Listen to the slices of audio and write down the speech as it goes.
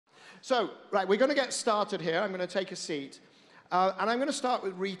So, right, we're going to get started here. I'm going to take a seat. And I'm going to start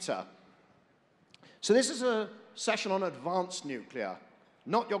with Rita. So this is a session on advanced nuclear,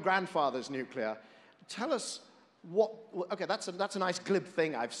 not your grandfather's nuclear. Tell us what, okay, that's a nice glib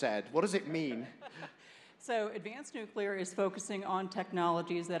thing I've said. What does it mean? So advanced nuclear is focusing on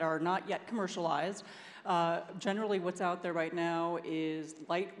technologies that are not yet commercialized. Generally, what's out there right now is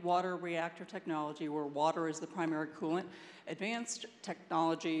light water reactor technology, where water is the primary coolant. Advanced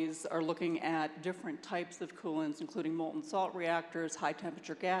technologies are looking at different types of coolants, including molten salt reactors,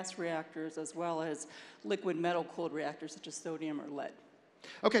 high-temperature gas reactors, as well as liquid metal-cooled reactors, such as sodium or lead.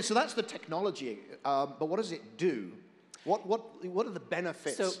 Okay, so that's the technology, but what does it do? What are the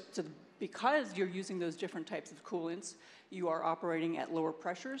benefits? Because you're using those different types of coolants, you are operating at lower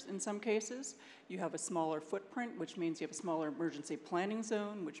pressures in some cases. You have a smaller footprint, which means you have a smaller emergency planning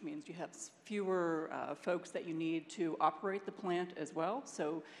zone, which means you have fewer folks that you need to operate the plant as well.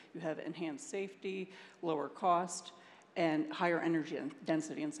 So you have enhanced safety, lower cost, and higher energy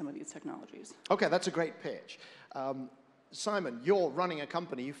density in some of these technologies. Okay, that's a great pitch. Simon, you're running a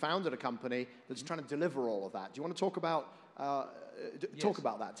company, you founded a company that's trying to deliver all of that. Do you want to talk about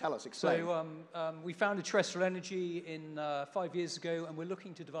that? Tell us, explain. So we founded Terrestrial Energy 5 years ago, and we're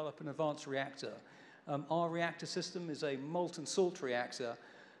looking to develop an advanced reactor. Our reactor system is a molten salt reactor,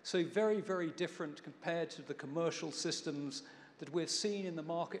 so very, very different compared to the commercial systems that we've seen in the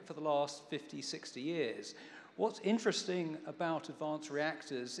market for the last 50, 60 years. What's interesting about advanced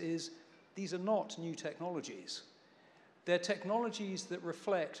reactors is these are not new technologies. They're technologies that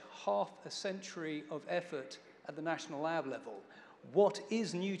reflect half a century of effort at the national lab level. What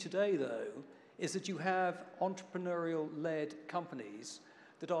is new today, though, is that you have entrepreneurial-led companies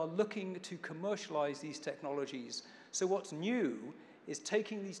that are looking to commercialize these technologies. So what's new is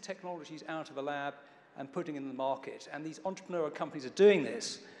taking these technologies out of a lab and putting them in the market. And these entrepreneurial companies are doing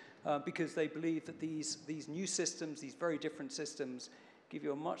this because they believe that these new systems, these very different systems, give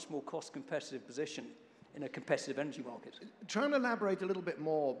you a much more cost-competitive position in a competitive energy market. Try and elaborate a little bit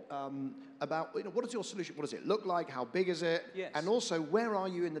more about what is your solution? What does it look like? How big is it? Yes. And also, where are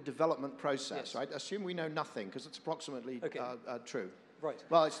you in the development process? Yes. Right? Assume we know nothing, because it's approximately true. Right.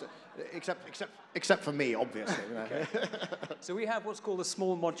 Well, except for me, obviously. Okay. So we have what's called a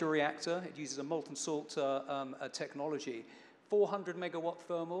small modular reactor. It uses a molten salt technology, 400 megawatt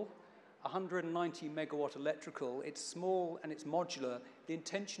thermal, 190 megawatt electrical. It's small and it's modular. The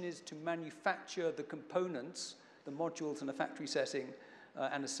intention is to manufacture the components, the modules in a factory setting,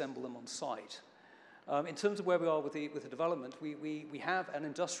 and assemble them on site. In terms of where we are with the development, we have an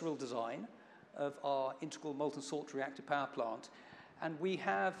industrial design of our integral molten salt reactor power plant, and we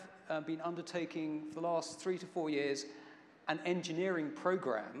have been undertaking for the last 3 to 4 years an engineering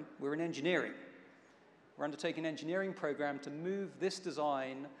program. We're in engineering. We're undertaking an engineering program to move this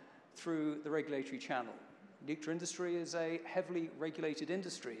design through the regulatory channel. Nuclear industry is a heavily regulated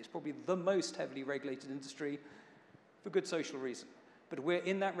industry. It's probably the most heavily regulated industry for good social reason. But we're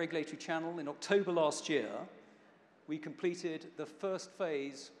in that regulatory channel. In October last year, we completed the first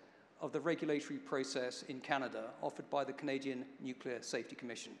phase of the regulatory process in Canada, offered by the Canadian Nuclear Safety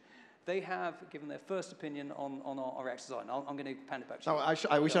Commission. They have given their first opinion on our reactor design. I'm going to hand it back to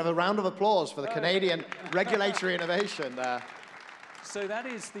you. We should have a round of applause for the Canadian regulatory innovation there. So that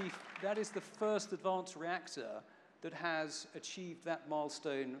is the first advanced reactor that has achieved that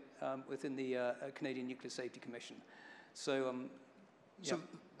milestone within the Canadian Nuclear Safety Commission. So, So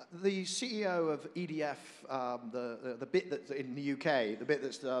the CEO of EDF, the bit that's in the UK, the bit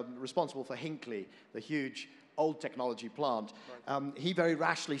that's responsible for Hinkley, the huge old technology plant, right. He very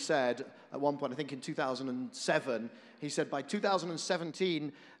rashly said at one point, I think in 2007, he said by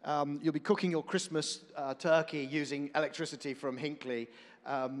 2017, you'll be cooking your Christmas turkey using electricity from Hinkley.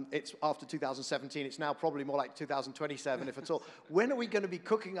 It's after 2017, it's now probably more like 2027, if at all. When are we going to be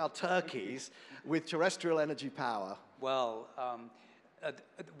cooking our turkeys with terrestrial energy power? Well,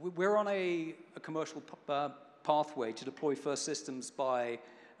 we're on a commercial pathway to deploy first systems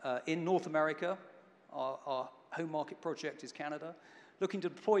in North America. Our home market project is Canada, looking to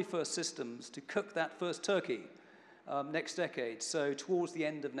deploy first systems to cook that first turkey next decade, so towards the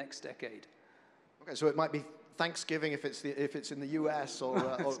end of next decade. Okay, so it might be Thanksgiving if it's in the US or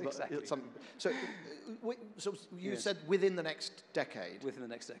exactly. something. So you said within the next decade? Within the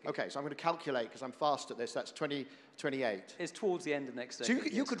next decade. Okay, so I'm going to calculate because I'm fast at this. That's 2028. It's towards the end of next decade. So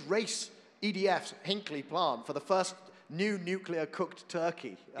you could race EDF's Hinkley plant for the first new nuclear cooked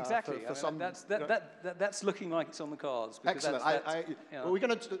turkey. Exactly. That's looking like it's on the cards. Excellent. Well, we're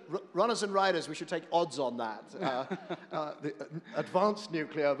going to, runners and riders, we should take odds on that. The advanced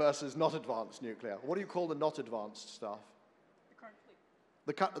nuclear versus not advanced nuclear. What do you call the not advanced stuff? The current fleet.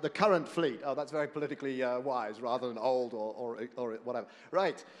 The current fleet. Oh, that's very politically wise, rather than old or whatever.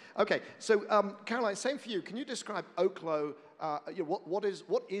 Right. Okay. So, Caroline, same for you. Can you describe Oklo? What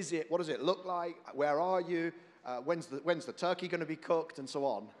is it? What does it look like? Where are you? When's the turkey going to be cooked, and so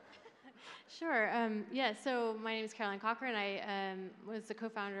on? Sure. Yeah, so my name is Caroline Cochran. I was the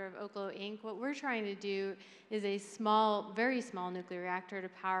co-founder of Oklo Inc. What we're trying to do is a small, very small nuclear reactor to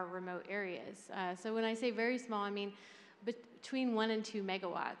power remote areas. So when I say very small, I mean between 1 and 2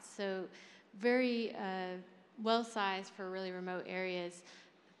 megawatts. So very well-sized for really remote areas.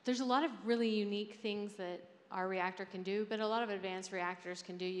 There's a lot of really unique things that our reactor can do, but a lot of advanced reactors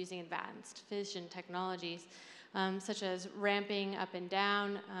can do using advanced fission technologies. Such as ramping up and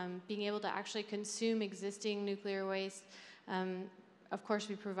down, being able to actually consume existing nuclear waste. Of course,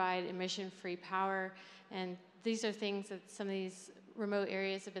 we provide emission-free power, and these are things that some of these remote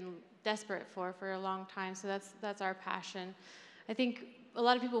areas have been desperate for a long time, so that's our passion. I think a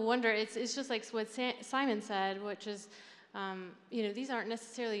lot of people wonder, it's just like what Simon said, which is, these aren't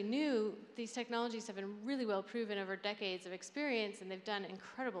necessarily new. These technologies have been really well proven over decades of experience, and they've done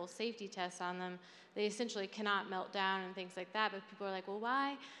incredible safety tests on them. They essentially cannot melt down and things like that, but people are like, well,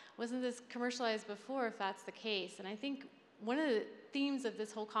 why wasn't this commercialized before if that's the case? And I think one of the themes of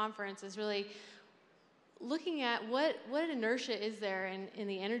this whole conference is really looking at what inertia is there in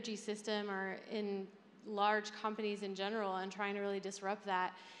the energy system or in large companies in general, and trying to really disrupt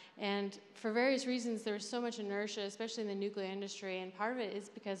that. And for various reasons, there's so much inertia, especially in the nuclear industry, and part of it is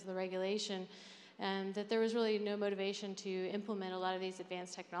because of the regulation, and that there was really no motivation to implement a lot of these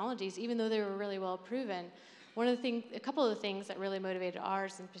advanced technologies, even though they were really well proven. A couple of the things that really motivated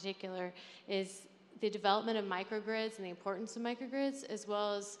ours in particular is the development of microgrids and the importance of microgrids, as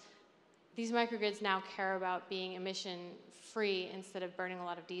well as these microgrids now care about being emission-free instead of burning a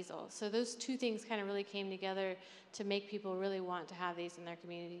lot of diesel. So those two things kind of really came together to make people really want to have these in their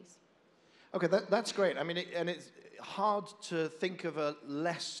communities. Okay, that's great. I mean, it's hard to think of a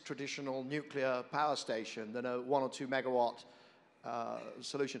less traditional nuclear power station than a 1 or 2 megawatt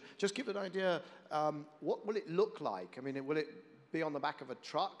solution. Just give an idea, what will it look like? I mean, will it be on the back of a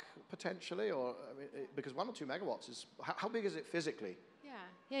truck potentially, or because 1 or 2 megawatts is how big is it physically?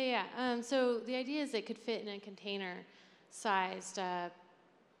 Yeah. So the idea is it could fit in a container-sized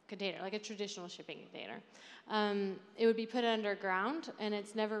container, like a traditional shipping container. It would be put underground, and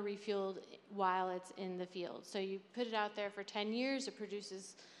it's never refueled while it's in the field. So you put it out there for 10 years, it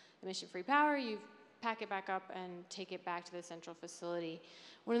produces emission-free power, you pack it back up and take it back to the central facility.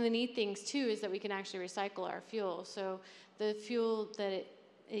 One of the neat things, too, is that we can actually recycle our fuel. So the fuel that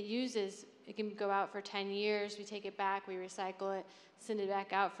it uses, it can go out for 10 years, we take it back, we recycle it, send it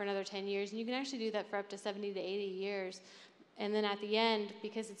back out for another 10 years, and you can actually do that for up to 70 to 80 years. And then at the end,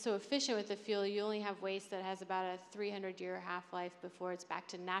 because it's so efficient with the fuel, you only have waste that has about a 300-year half-life before it's back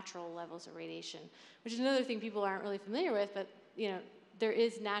to natural levels of radiation, which is another thing people aren't really familiar with, but there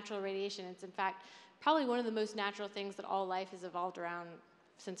is natural radiation. It's in fact probably one of the most natural things that all life has evolved around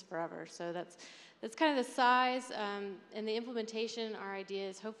since forever. So that's kind of the size and the implementation. Our idea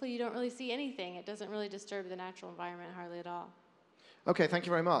is hopefully you don't really see anything. It doesn't really disturb the natural environment hardly at all. Okay, thank you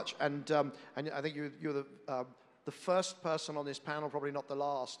very much. And I think you're the first person on this panel, probably not the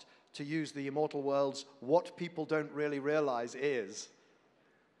last, to use the immortal words, "what people don't really realize is."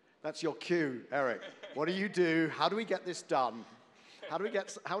 That's your cue, Eric. What do you do? How do we get this done? How do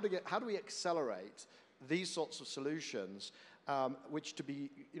we accelerate these sorts of solutions, which, to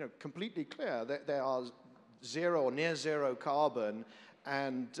be completely clear, they are zero or near zero carbon,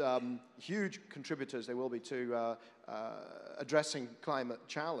 and huge contributors they will be to addressing climate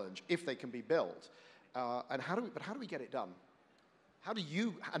challenge if they can be built. And how do we get it done? How do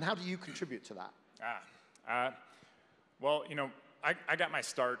you contribute to that? Well, I got my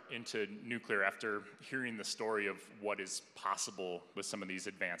start into nuclear after hearing the story of what is possible with some of these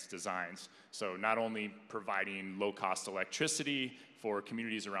advanced designs. So not only providing low-cost electricity for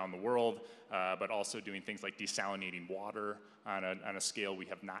communities around the world, but also doing things like desalinating water on a scale we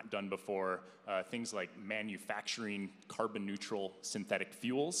have not done before, things like manufacturing carbon-neutral synthetic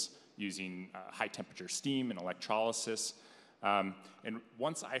fuels using high-temperature steam and electrolysis. And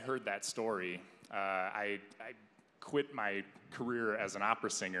once I heard that story, I quit my career as an opera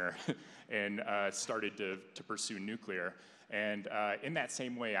singer and started to pursue nuclear. And in that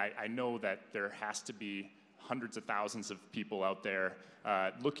same way, I know that there has to be hundreds of thousands of people out there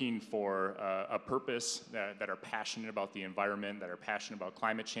looking for a purpose, that are passionate about the environment, that are passionate about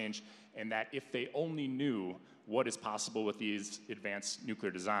climate change, and that if they only knew what is possible with these advanced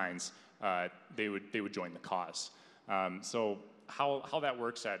nuclear designs, they would join the cause. So how that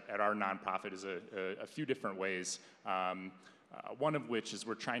works at our nonprofit is a few different ways. One of which is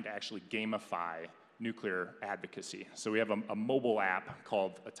we're trying to actually gamify nuclear advocacy. So we have a mobile app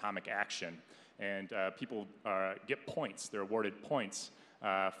called Atomic Action, and people get points. They're awarded points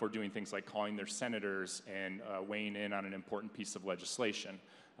for doing things like calling their senators and weighing in on an important piece of legislation,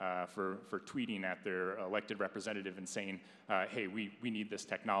 for tweeting at their elected representative and saying, hey, we need this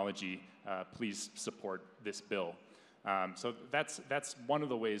technology, please support this bill. So that's one of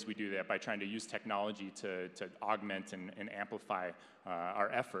the ways we do that, by trying to use technology to augment and amplify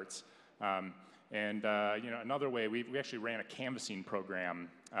our efforts. Another way, we actually ran a canvassing program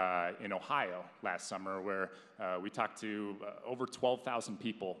in Ohio last summer where we talked to over 12,000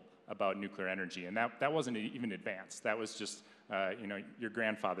 people about nuclear energy, and that wasn't even advanced. That was just your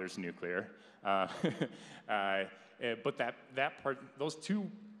grandfather's nuclear. But that part, those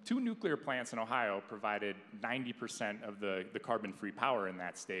two nuclear plants in Ohio provided 90% of the carbon-free power in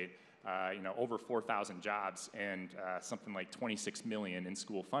that state. Over 4,000 jobs and something like 26 million in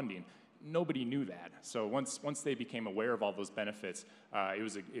school funding. Nobody knew that. So once they became aware of all those benefits, it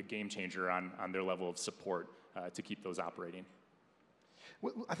was a game changer on their level of support to keep those operating.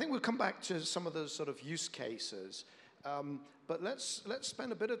 Well, I think we'll come back to some of those sort of use cases. But let's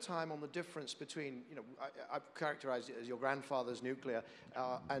spend a bit of time on the difference between, I've characterized it as your grandfather's nuclear,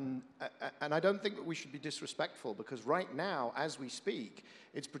 and I don't think that we should be disrespectful, because right now, as we speak,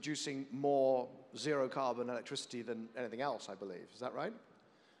 it's producing more zero-carbon electricity than anything else, I believe. Is that right?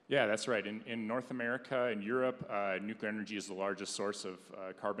 Yeah, that's right. In North America and Europe, nuclear energy is the largest source of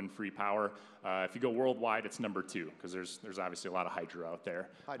carbon-free power. If you go worldwide, it's number 2, because there's obviously a lot of hydro out there.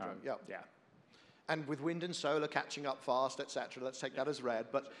 Hydro, yeah. And with wind and solar catching up fast, et cetera, let's take that as read.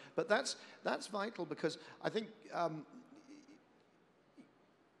 But that's vital, because I think,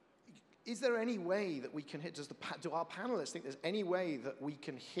 is there any way that we can hit, do our panelists think there's any way that we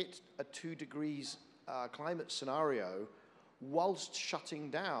can hit a 2 degrees climate scenario whilst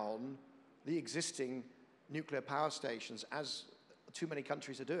shutting down the existing nuclear power stations, as too many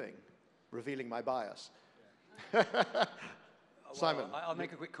countries are doing? Revealing my bias. Simon. Well, I'll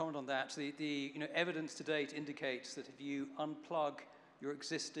make a quick comment on that. The evidence to date indicates that if you unplug your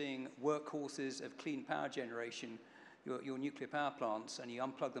existing workhorses of clean power generation, your nuclear power plants, and you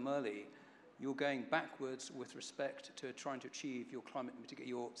unplug them early, you're going backwards with respect to trying to achieve your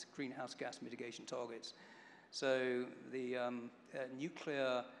your greenhouse gas mitigation targets. So the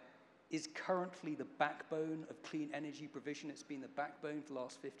nuclear is currently the backbone of clean energy provision. It's been the backbone for the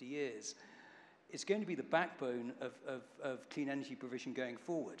last 50 years. It's going to be the backbone of clean energy provision going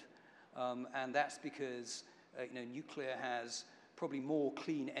forward. And that's because nuclear has probably more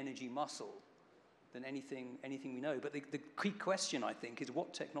clean energy muscle than anything we know. But the key question, I think, is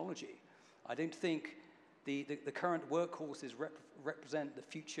what technology? I don't think the current workhorses represent the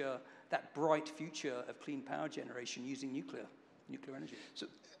future, that bright future of clean power generation using nuclear energy. So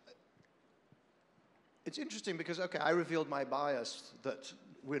it's interesting because, okay, I revealed my bias that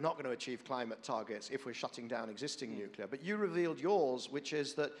we're not going to achieve climate targets if we're shutting down existing nuclear. But you revealed yours, which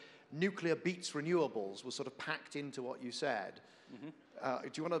is that nuclear beats renewables, was sort of packed into what you said. Mm-hmm.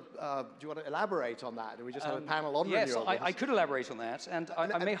 Do you want to elaborate on that? Do we just have a panel on renewables? Yes, I could elaborate on that, and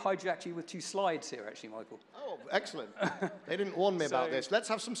I may hijack you with 2 slides here, actually, Michael. Oh, excellent! They didn't warn me about this. Let's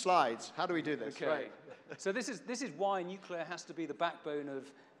have some slides. How do we do this? Okay. Right. So this is why nuclear has to be the backbone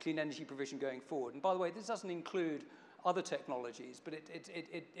of clean energy provision going forward. And by the way, this doesn't include other technologies, but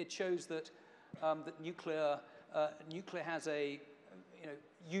it shows that that nuclear has a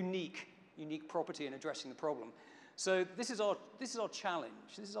unique property in addressing the problem. So this is our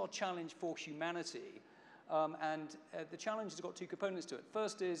challenge. This is our challenge for humanity, and the challenge has got 2 components to it.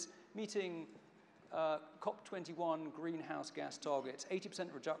 First is meeting COP21 greenhouse gas targets,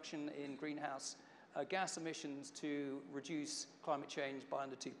 80% reduction in greenhouse gas emissions to reduce climate change by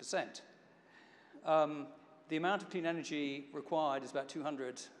under 2%. The amount of clean energy required is about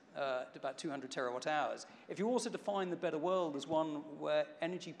 200 terawatt hours. If you also define the better world as one where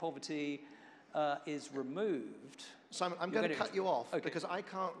energy poverty is removed. Simon, I'm going to cut you off because I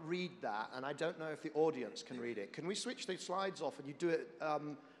can't read that, and I don't know if the audience can read it. Can we switch the slides off and you do it?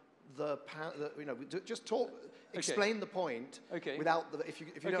 Just talk. Explain the point without the. If you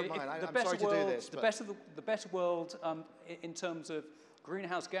don't mind, I'm sorry to do this. The better world in terms of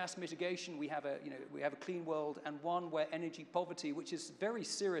greenhouse gas mitigation, we have a clean world, and one where energy poverty, which is very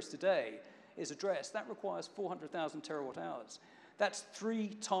serious today, is addressed. That requires 400,000 terawatt hours. That's 3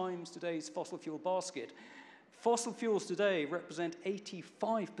 times today's fossil fuel basket. Fossil fuels today represent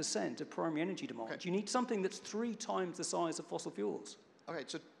 85% of primary energy demand. Okay. You need something that's 3 times the size of fossil fuels. Okay,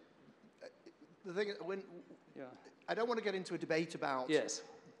 so the thing is, I don't want to get into a debate about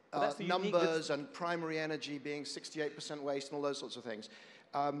that's the numbers and primary energy being 68% waste and all those sorts of things.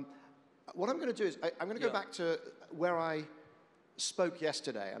 What I'm going to do is I'm going to go back to where I spoke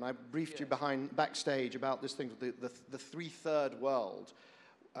yesterday, and I briefed you backstage about this thing, the three-third world,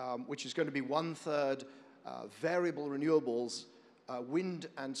 which is going to be one-third variable renewables, wind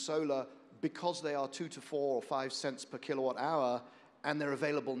and solar, because they are 2 to 4 or 5 cents per kilowatt hour, and they're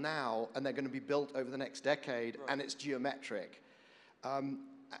available now, and they're going to be built over the next decade, and it's geometric. I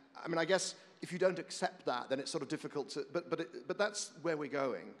mean, I guess if you don't accept that, then it's sort of difficult to, but that's where we're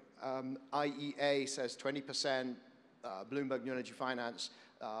going. IEA says 20%, Bloomberg New Energy Finance,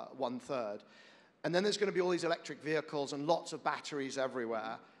 one-third. And then there's going to be all these electric vehicles and lots of batteries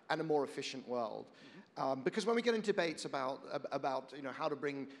everywhere and a more efficient world. Because when we get into debates about how to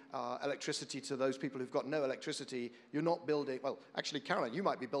bring electricity to those people who've got no electricity, you're not building, well, actually, Caroline, you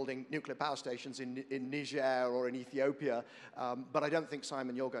might be building nuclear power stations in Niger or in Ethiopia, but I don't think,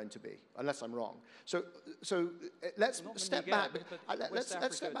 Simon, you're going to be, unless I'm wrong. So let's step back. Let's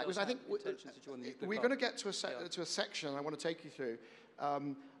step back, because I think we're going to get to a section I want to take you through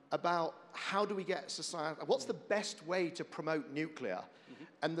about how do we get society, what's the best way to promote nuclear?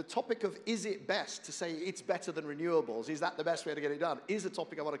 And the topic of, is it best to say it's better than renewables? Is that the best way to get it done? Is a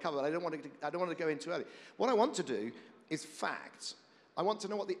topic I want to cover, but I don't want to go into early. What I want to do is facts. I want to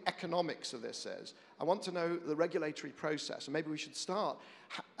know what the economics of this is. I want to know the regulatory process. And maybe we should start.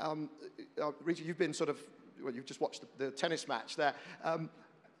 Rita, you've been well, you've just watched the tennis match there.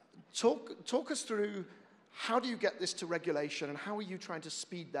 Talk us through, how do you get this to regulation, and how are you trying to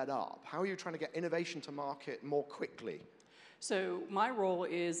speed that up? How are you trying to get innovation to market more quickly? So my role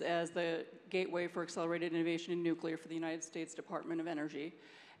is as the gateway for accelerated innovation in nuclear for the United States Department of Energy.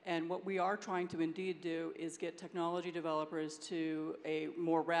 And what we are trying to indeed do is get technology developers to a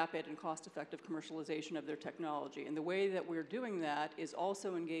more rapid and cost-effective commercialization of their technology. And the way that we're doing that is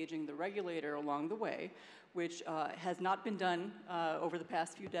also engaging the regulator along the way, which has not been done over the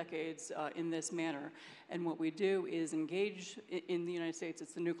past few decades in this manner. And what we do is engage in the United States,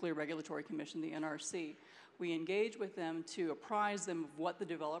 it's the Nuclear Regulatory Commission, the NRC. We engage with them to apprise them of what the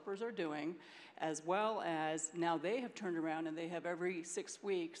developers are doing, as well as now they have turned around and they have every 6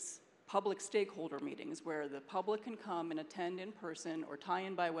 weeks public stakeholder meetings where the public can come and attend in person or tie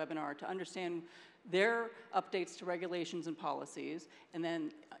in by webinar to understand their updates to regulations and policies. And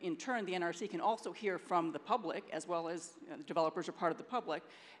then in turn, the NRC can also hear from the public, as well as the developers are part of the public,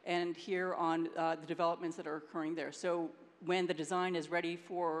 and hear on the developments that are occurring there. So when the design is ready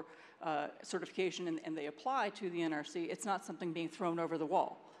for certification and they apply to the NRC, it's not something being thrown over the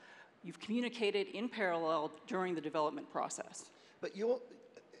wall. You've communicated in parallel during the development process. But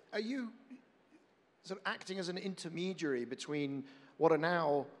are you sort of acting as an intermediary between what are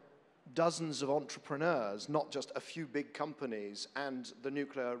now dozens of entrepreneurs, not just a few big companies, and the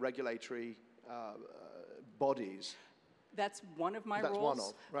nuclear regulatory bodies? That's one of my roles. That's one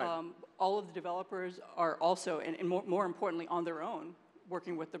of, right. All of the developers are also, and more importantly, on their own,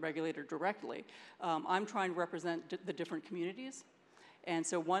 working with the regulator directly. I'm trying to represent the different communities. And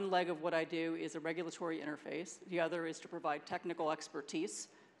so one leg of what I do is a regulatory interface. The other is to provide technical expertise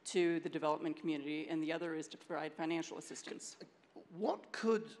to the development community, and the other is to provide financial assistance. What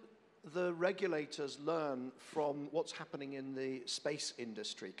could the regulators learn from what's happening in the space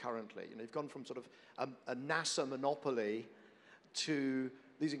industry currently? You know, you've gone from sort of a NASA monopoly to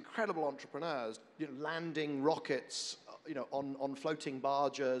these incredible entrepreneurs, you know, landing rockets, you know, on floating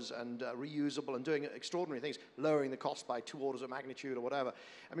barges and reusable and doing extraordinary things, lowering the cost by 2 orders of magnitude or whatever.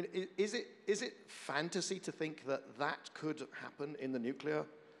 I mean, is it fantasy to think that that could happen in the nuclear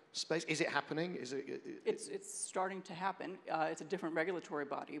space? Is it happening? It's starting to happen. It's a different regulatory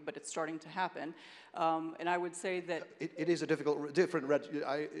body, but it's starting to happen. And I would say that it is a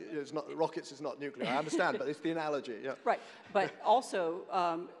it's not rockets. Is not nuclear. I understand, but it's the analogy. Yeah. Right, but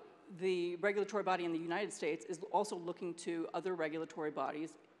also. The regulatory body in the United States is also looking to other regulatory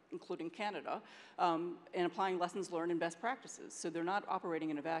bodies, including Canada, and applying lessons learned and best practices. So they're not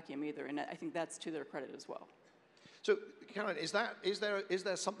operating in a vacuum either, and I think that's to their credit as well. So, Caroline, is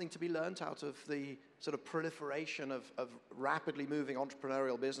there something to be learnt out of the sort of proliferation of rapidly moving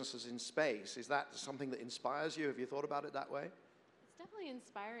entrepreneurial businesses in space? Is that something that inspires you? Have you thought about it that way? It's definitely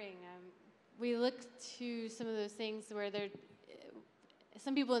inspiring. We look to some of those things where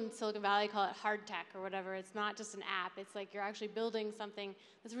some people in Silicon Valley call it hard tech or whatever. It's not just an app. It's like you're actually building something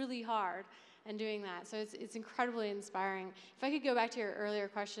that's really hard and doing that. So it's incredibly inspiring. If I could go back to your earlier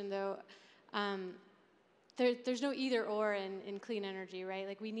question, though, there's no either or in clean energy, right?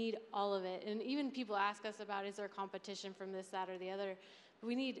 Like, we need all of it. And even people ask us about, is there competition from this, that, or the other? But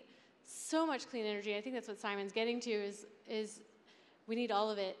we need so much clean energy. I think that's what Simon's getting to is we need all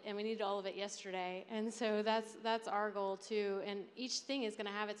of it, and we need all of it yesterday. And so that's our goal too. And each thing is going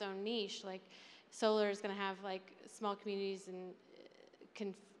to have its own niche. Like solar is going to have like small communities and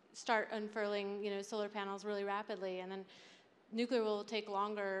can start unfurling, solar panels really rapidly, and then nuclear will take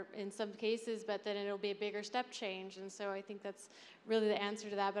longer in some cases, but then it'll be a bigger step change. And so I think that's really the answer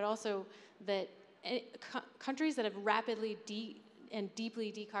to that, but also that countries that have rapidly and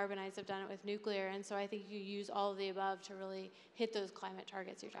deeply decarbonized have done it with nuclear, and so I think you use all of the above to really hit those climate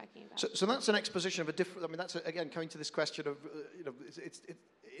targets you're talking about. So that's an exposition of a different, I mean, that's, again, coming to this question of,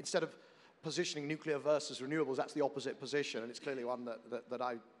 instead of positioning nuclear versus renewables, that's the opposite position, and it's clearly one that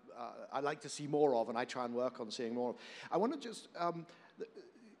I like to see more of, and I try and work on seeing more of. I want to just,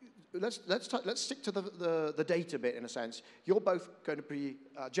 let's stick to the data bit in a sense. You're both going to be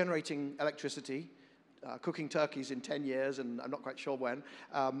generating electricity, cooking turkeys in 10 years, and I'm not quite sure when.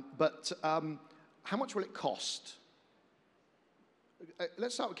 But how much will it cost?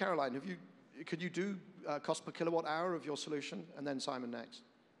 Let's start with Caroline. Could you do cost per kilowatt hour of your solution? And then Simon next.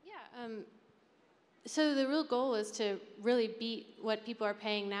 Yeah. So the real goal is to really beat what people are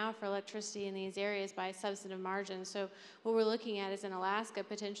paying now for electricity in these areas by substantive margins. So what we're looking at is in Alaska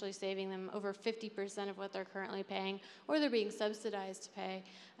potentially saving them over 50% of what they're currently paying, or they're being subsidized to pay.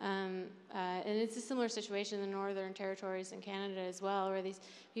 And it's a similar situation in the Northern Territories and Canada as well, where these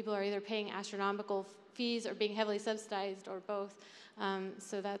people are either paying astronomical fees or being heavily subsidized, or both.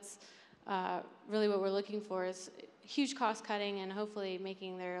 So that's really what we're looking for, is huge cost cutting and hopefully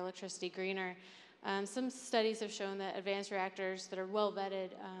making their electricity greener. Some studies have shown that advanced reactors that are well vetted,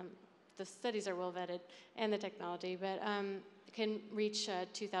 the studies are well vetted, and the technology, but can reach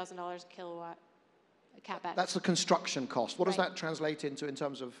 $2,000 a kilowatt CapEx. That's the construction cost. What does that translate into in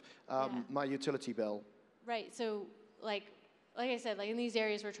terms of my utility bill? Right. So, like I said, like in these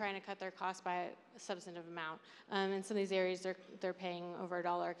areas, we're trying to cut their cost by a substantive amount. In some of these areas, they're paying over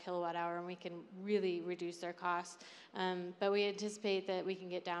 $1 a kilowatt hour, and we can really reduce their costs. But we anticipate that we can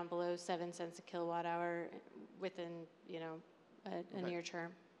get down below 7 cents a kilowatt hour within, a near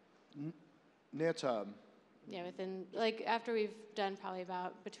term. Near term. Yeah, within, like, after we've done probably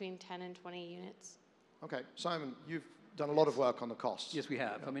about between 10 and 20 units. Okay, Simon, you've done a lot of work on the costs. Yes, we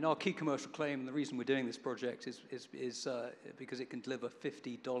have. I mean, our key commercial claim, and the reason we're doing this project is because it can deliver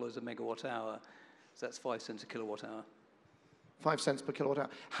 $50 a megawatt hour. So that's 5 cents a kilowatt hour. 5 cents per kilowatt hour.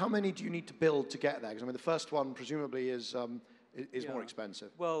 How many do you need to build to get there? Because I mean, the first one presumably is more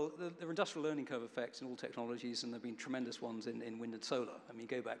expensive. Well, there are industrial learning curve effects in all technologies, and there have been tremendous ones in wind and solar. I mean,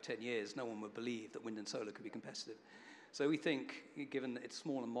 go back 10 years, no one would believe that wind and solar could be competitive. So we think, given that it's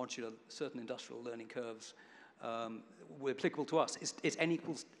small and modular, certain industrial learning curves were applicable to us. It's n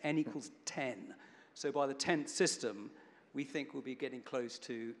equals 10. So by the 10th system, we think we'll be getting close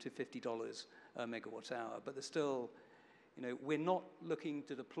to $50 a megawatt hour. But there's still, we're not looking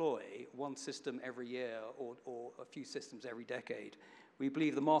to deploy one system every year or a few systems every decade. We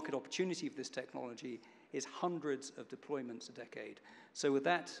believe the market opportunity of this technology is hundreds of deployments a decade. So with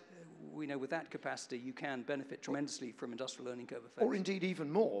that, with that capacity, you can benefit tremendously from industrial learning curve effects. Or indeed even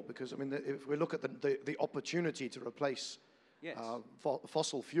more, because I mean, if we look at the opportunity to replace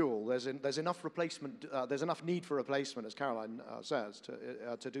fossil fuel, there's enough replacement, there's enough need for replacement, as Caroline says,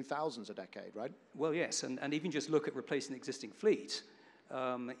 to do thousands a decade, right? Well, yes, and even just look at replacing the existing fleet.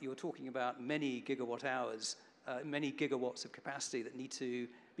 You're talking about many gigawatt hours, many gigawatts of capacity that need to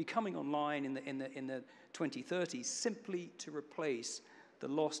be coming online in the 2030s simply to replace the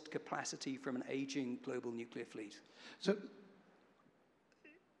lost capacity from an aging global nuclear fleet. So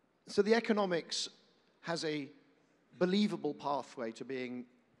the economics has a believable pathway to being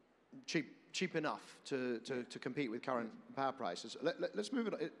cheap enough to compete with current power prices. Let's move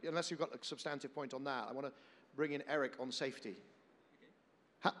it, unless you've got a substantive point on that. I want to bring in Eric on safety.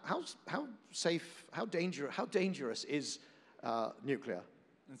 How safe, how dangerous is nuclear?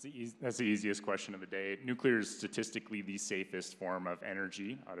 That's the easiest question of the day. Nuclear is statistically the safest form of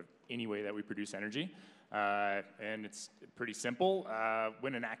energy out of any way that we produce energy. And it's pretty simple.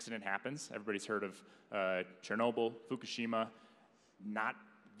 When an accident happens, everybody's heard of Chernobyl, Fukushima, not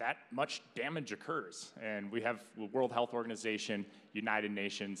that much damage occurs. And we have the World Health Organization, United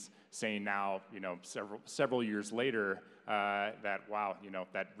Nations saying now, several years later, that, wow,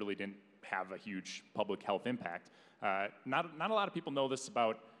 that really didn't have a huge public health impact. Not a lot of people know this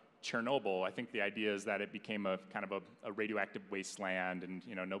about Chernobyl. I think the idea is that it became a kind of a radioactive wasteland, and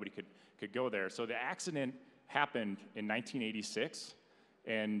nobody could go there. So the accident happened in 1986,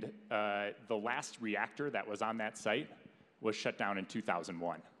 and the last reactor that was on that site was shut down in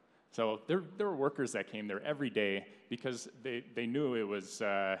 2001. So there were workers that came there every day because they knew it was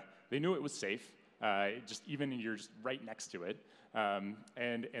safe. Just even you're just right next to it. and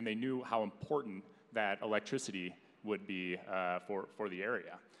they knew how important that electricity would be for the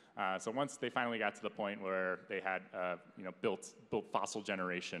area. So once they finally got to the point where they had built fossil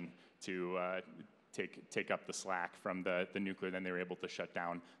generation to take up the slack from the nuclear, then they were able to shut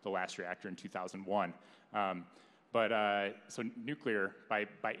down the last reactor in 2001. So nuclear,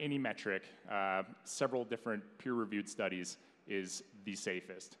 by any metric, several different peer-reviewed studies, is the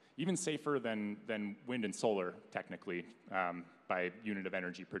safest. Even safer than wind and solar, technically, by unit of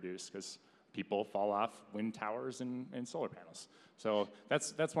energy produced, because people fall off wind towers and solar panels. So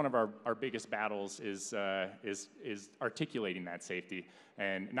that's one of our biggest battles is articulating that safety.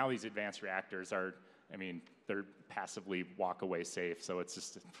 And now these advanced reactors they're passively walk-away safe. So it's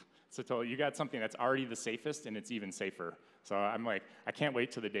just, you got something that's already the safest, and it's even safer. So I'm like, I can't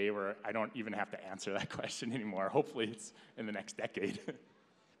wait till the day where I don't even have to answer that question anymore. Hopefully it's in the next decade.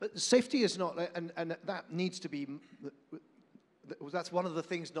 But safety is not, and that needs to be, that's one of the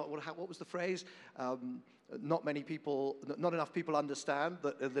things, what was the phrase? Not enough people understand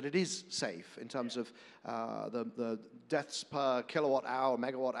that it is safe in terms of the deaths per kilowatt hour,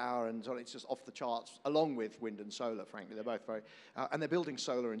 megawatt hour, and so on. It's just off the charts, along with wind and solar, frankly. They're both very, and they're building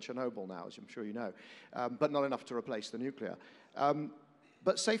solar in Chernobyl now, as I'm sure you know, but not enough to replace the nuclear.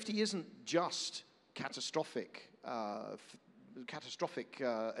 But safety isn't just catastrophic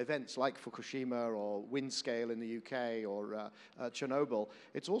events like Fukushima or Windscale in the UK or Chernobyl.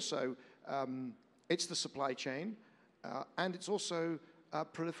 It's also it's the supply chain, and it's also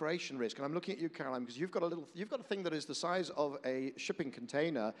proliferation risk. And I'm looking at you, Caroline, because you've got a thing that is the size of a shipping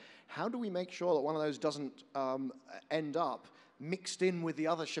container. How do we make sure that one of those doesn't end up mixed in with the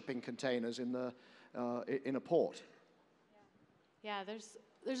other shipping containers in a port? Yeah,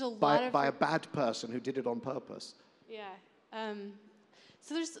 there's a lot by a bad person who did it on purpose. Yeah.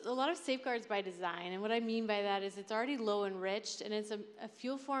 So there's a lot of safeguards by design, and what I mean by that is it's already low enriched, and it's a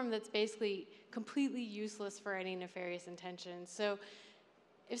fuel form that's basically completely useless for any nefarious intentions. So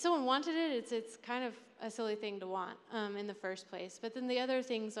if someone wanted it, it's kind of a silly thing to want in the first place. But then the other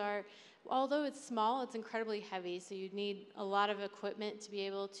things are, although it's small, it's incredibly heavy, so you'd need a lot of equipment to be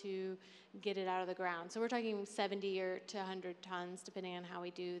able to get it out of the ground. So we're talking 70 or to 100 tons, depending on how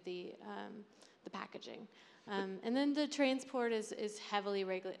we do the packaging. And then the transport is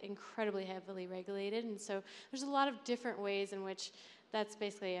incredibly heavily regulated, and so there's a lot of different ways in which that's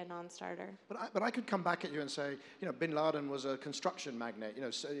basically a non-starter. But I could come back at you and say, Bin Laden was a construction magnate.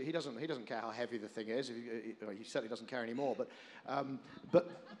 So he doesn't care how heavy the thing is. He certainly doesn't care anymore.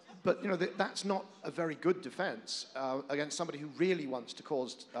 But that's not a very good defense against somebody who really wants to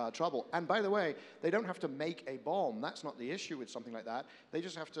cause trouble. And by the way, they don't have to make a bomb. That's not the issue with something like that. They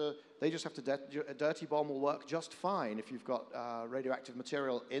just have to. A dirty bomb will work just fine if you've got radioactive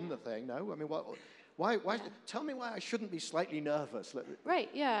material in the thing. No, I mean, why? Yeah. Tell me why I shouldn't be slightly nervous. Right.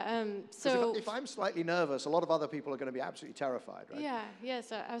 Yeah. So if I'm slightly nervous, a lot of other people are going to be absolutely terrified, right? Yeah.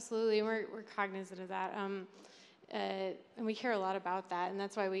 Yes. Absolutely. And we're cognizant of that. And we care a lot about that, and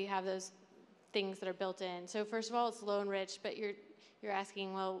that's why we have those things that are built in. So first of all, it's low enriched, but you're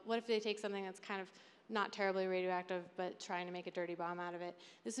asking, well, what if they take something that's kind of not terribly radioactive, but trying to make a dirty bomb out of it?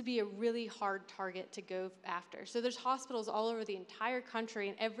 This would be a really hard target to go after. So there's hospitals all over the entire country,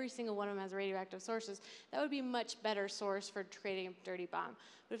 and every single one of them has radioactive sources. That would be a much better source for creating a dirty bomb.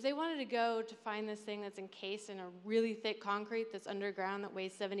 But if they wanted to go to find this thing that's encased in a really thick concrete that's underground that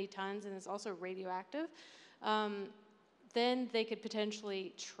weighs 70 tons and is also radioactive, then they could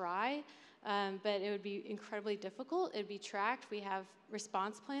potentially try, but it would be incredibly difficult. It would be tracked. We have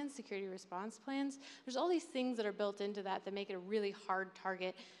response plans, security response plans. There's all these things that are built into that make it a really hard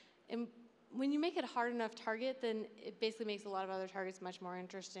target. And when you make it a hard enough target, then it basically makes a lot of other targets much more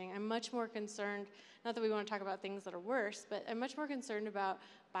interesting. I'm much more concerned, not that we want to talk about things that are worse, but I'm much more concerned about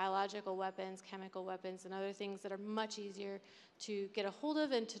biological weapons, chemical weapons, and other things that are much easier to get a hold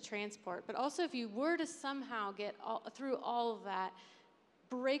of and to transport. But also, if you were to somehow get through all of that,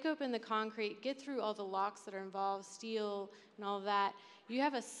 break open the concrete, get through all the locks that are involved, steel and all of that, you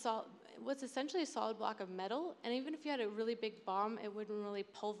have what's essentially a solid block of metal, and even if you had a really big bomb, it wouldn't really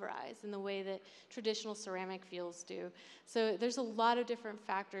pulverize in the way that traditional ceramic fuels do. So there's a lot of different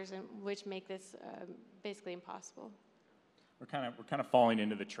factors which make this basically impossible. We're kind of falling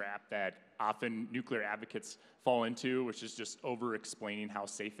into the trap that often nuclear advocates fall into, which is just over-explaining how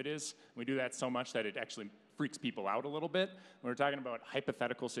safe it is. We do that so much that it actually freaks people out a little bit. When we're talking about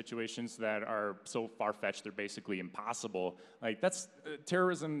hypothetical situations that are so far-fetched they're basically impossible. Like that's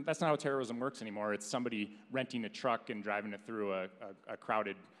terrorism. That's not how terrorism works anymore. It's somebody renting a truck and driving it through a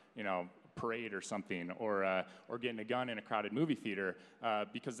crowded, parade or something, or getting a gun in a crowded movie theater,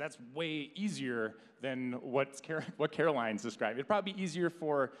 because that's way easier than what Caroline's described. It'd probably be easier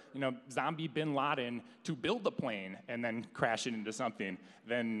for zombie bin Laden to build a plane and then crash it into something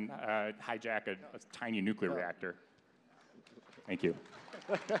than hijack a tiny nuclear reactor. Thank you.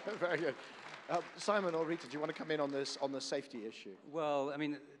 Very good. Simon or Rita, do you want to come in on the safety issue? Well, I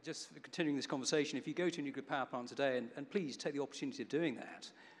mean, just continuing this conversation, if you go to a nuclear power plant today, and please take the opportunity of doing that,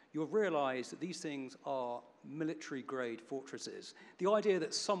 you'll realize that these things are military-grade fortresses. The idea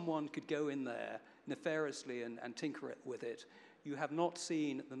that someone could go in there nefariously and tinker with it, you have not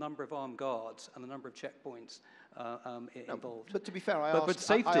seen the number of armed guards and the number of checkpoints involved. But to be fair, I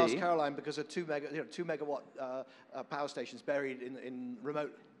asked Caroline because a 2 megawatt power stations buried in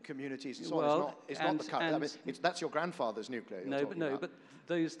remote communities and so on. It's not the cut. I mean, that's your grandfather's nuclear. But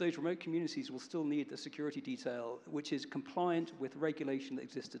those remote communities will still need the security detail, which is compliant with regulation that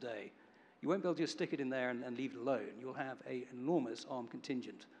exists today. You won't be able to just stick it in there and leave it alone. You'll have an enormous armed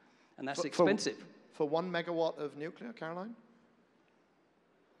contingent, and that's expensive. For 1 megawatt of nuclear, Caroline?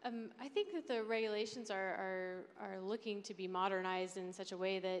 I think that the regulations are looking to be modernized in such a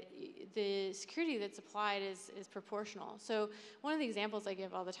way that the security that's applied is proportional. So one of the examples I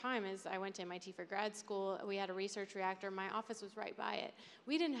give all the time is I went to MIT for grad school. We had a research reactor. My office was right by it.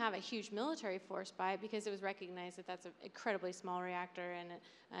 We didn't have a huge military force by it because it was recognized that that's an incredibly small reactor and it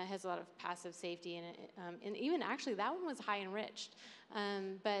has a lot of passive safety in it. And even actually that one was high enriched.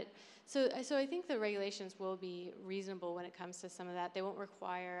 So I think the regulations will be reasonable when it comes to some of that. They won't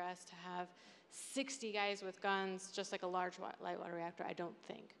require us to have 60 guys with guns, just like a large light water reactor, I don't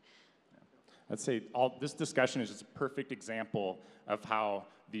think. I'd say this discussion is just a perfect example of how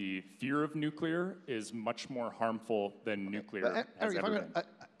the fear of nuclear is much more harmful than nuclear has ever been.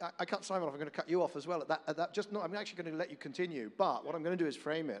 I cut Simon off. I'm going to cut you off as well. I'm actually going to let you continue. But what I'm going to do is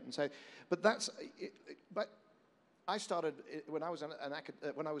frame it and say, but I started when I was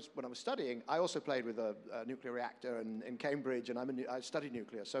when I was studying. I also played with a nuclear reactor in Cambridge, and I studied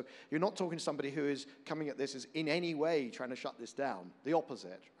nuclear. So you're not talking to somebody who is coming at this as in any way trying to shut this down. The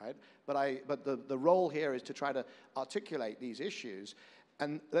opposite, right? But the role here is to try to articulate these issues.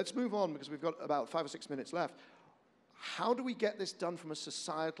 And let's move on because we've got about 5 or 6 minutes left. How do we get this done from a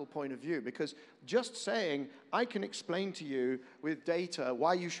societal point of view? Because just saying I can explain to you with data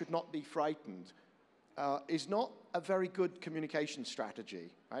why you should not be frightened is not a very good communication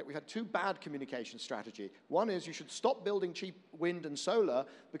strategy, right? We've had 2 bad communication strategies. One is you should stop building cheap wind and solar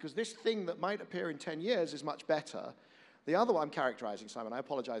because this thing that might appear in 10 years is much better. The other one, I'm characterizing, Simon, I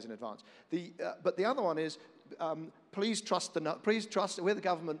apologize in advance. But the other one is, please trust we're the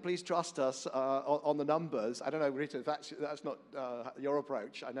government, please trust us on the numbers. I don't know, Rita, if that's not your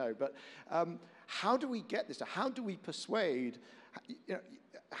approach, I know. But how do we get this? How do we persuade,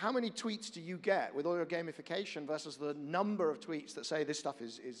 how many tweets do you get with all your gamification versus the number of tweets that say this stuff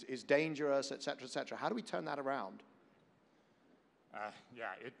is dangerous, et cetera, et cetera? How do we turn that around?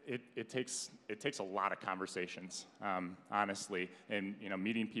 It takes a lot of conversations, honestly, and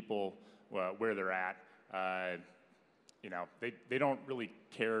meeting people where they're at. They don't really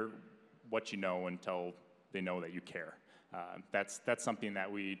care what you know until they know that you care. That's something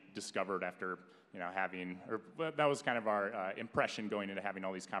that we discovered after that was kind of our impression going into having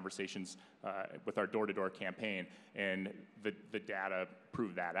all these conversations with our door-to-door campaign, and the data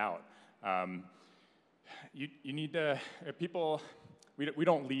proved that out. You need to, people, we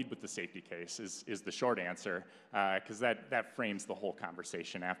don't lead with the safety case is the short answer, because that frames the whole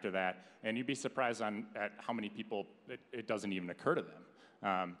conversation after that, and you'd be surprised at how many people it doesn't even occur to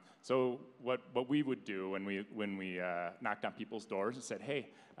them. So what we would do when we knocked on people's doors and said, hey,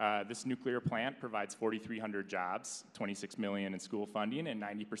 this nuclear plant provides 4,300 jobs, 26 million in school funding, and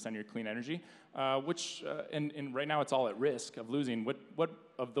 90% of your clean energy, which and right now it's all at risk of losing. What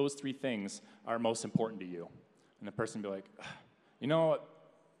of those 3 things are most important to you? And the person would be like,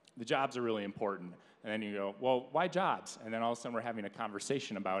 the jobs are really important. And then you go, well, why jobs? And then all of a sudden we're having a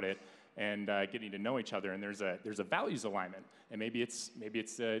conversation about it and getting to know each other, and there's a values alignment, and maybe it's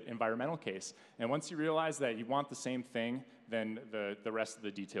an environmental case. And once you realize that you want the same thing, then the rest of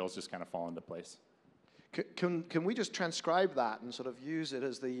the details just kind of fall into place. Can we just transcribe that and sort of use it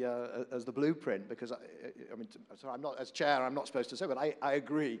as the blueprint? Because I'm not, as chair, I'm not supposed to say, but I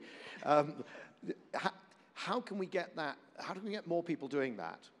agree. How can we get that? How do we get more people doing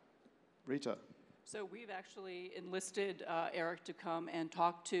that? Rita. So we've actually enlisted Eric to come and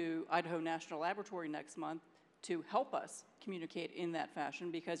talk to Idaho National Laboratory next month to help us communicate in that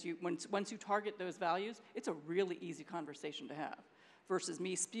fashion, because once you target those values, it's a really easy conversation to have, versus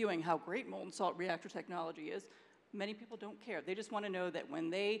me spewing how great molten salt reactor technology is. Many people don't care. They just want to know that when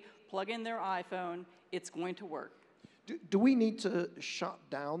they plug in their iPhone, it's going to work. Do we need to shut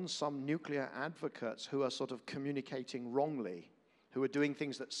down some nuclear advocates who are sort of communicating wrongly, who are doing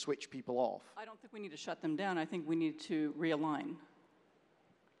things that switch people off? I don't think we need to shut them down. I think we need to realign.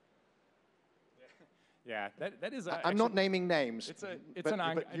 Yeah, that is. I'm not naming names. It's an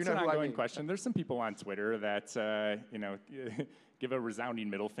ongoing question. There's some people on Twitter that give a resounding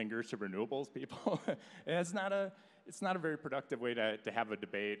middle finger to renewables people, and it's not a very productive way to have a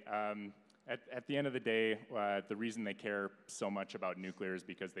debate. At the end of the day, the reason they care so much about nuclear is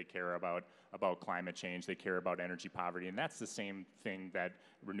because they care about climate change, they care about energy poverty, and that's the same thing that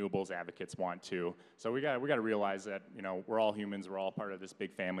renewables advocates want too. So we got to realize that we're all humans, we're all part of this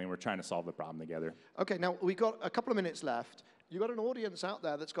big family, and we're trying to solve the problem together. Okay, now we've got a couple of minutes left. You've got an audience out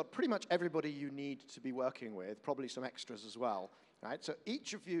there that's got pretty much everybody you need to be working with, probably some extras as well, right? So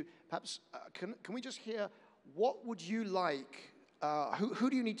each of you, perhaps, can we just hear, what would you like?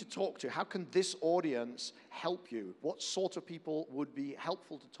 Who do you need to talk to? How can this audience help you? What sort of people would be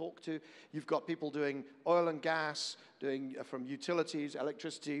helpful to talk to? You've got people doing oil and gas, doing from utilities,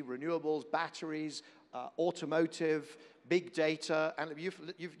 electricity, renewables, batteries, automotive, big data, and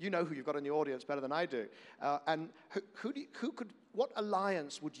you know who you've got in the audience better than I do. And what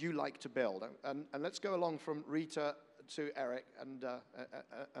alliance would you like to build? And let's go along from Rita to Eric and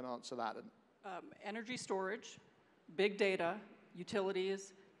answer that. Energy storage, big data,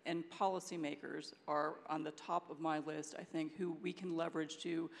 utilities, and policymakers are on the top of my list, I think, who we can leverage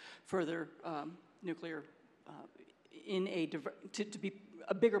to further nuclear to be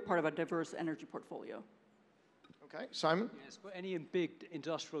a bigger part of a diverse energy portfolio. Okay, Simon? Yes, for any big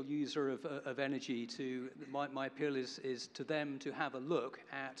industrial user of energy, my appeal is to them to have a look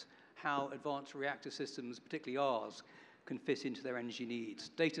at how advanced reactor systems, particularly ours, can fit into their energy needs.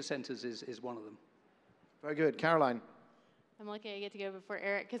 Data centers is one of them. Very good. Caroline? I'm lucky I get to go before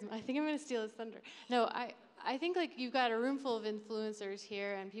Eric, because I think I'm going to steal his thunder. No, I think you've got a room full of influencers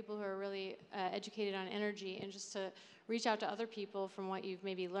here and people who are really educated on energy, and just to reach out to other people from what you've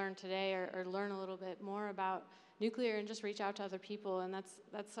maybe learned today, or learn a little bit more about nuclear, and just reach out to other people. And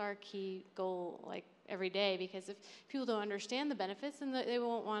that's our key goal, every day, because if people don't understand the benefits, then they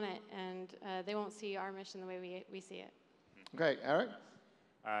won't want it, and they won't see our mission the way we see it. Okay, Eric?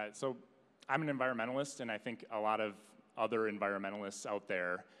 So I'm an environmentalist, and I think a lot of other environmentalists out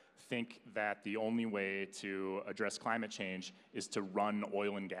there think that the only way to address climate change is to run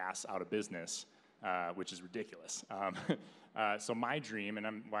oil and gas out of business, which is ridiculous. So my dream,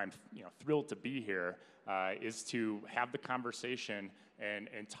 and why I'm thrilled to be here, is to have the conversation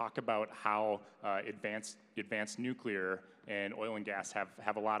and talk about how advanced nuclear and oil and gas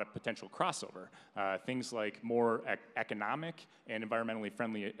have a lot of potential crossover. Things like more economic and environmentally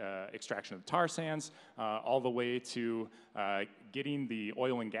friendly extraction of tar sands, all the way to getting the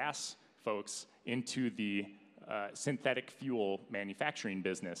oil and gas folks into the synthetic fuel manufacturing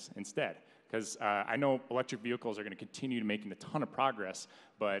business instead. Because I know electric vehicles are going to continue to making a ton of progress,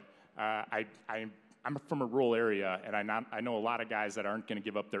 but I'm from a rural area, and I know a lot of guys that aren't going to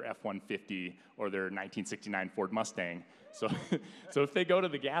give up their F-150 or their 1969 Ford Mustang. So if they go to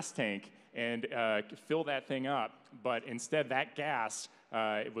the gas tank and fill that thing up, but instead that gas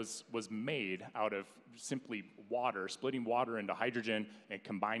it was made out of simply water, splitting water into hydrogen and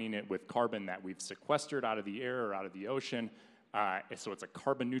combining it with carbon that we've sequestered out of the air or out of the ocean. So it's a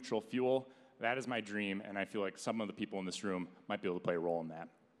carbon neutral fuel. That is my dream, and I feel like some of the people in this room might be able to play a role in that.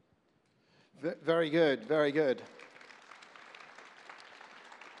 Very good, very good.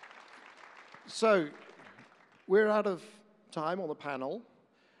 So we're out of time on the panel,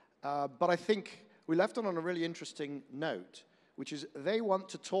 but I think we left it on a really interesting note, which is they want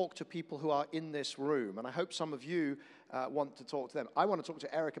to talk to people who are in this room, and I hope some of you want to talk to them. I want to talk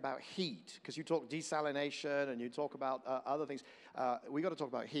to Eric about heat, because you talk desalination and you talk about other things. We got to talk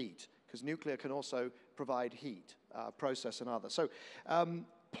about heat, because nuclear can also provide heat, process and others. So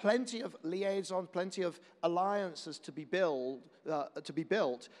plenty of liaisons, plenty of alliances to be built,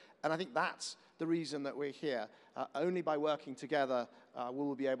 and I think that's the reason that we're here. Only by working together will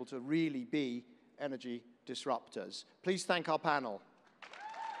we be able to really be energy disruptors. Please thank our panel.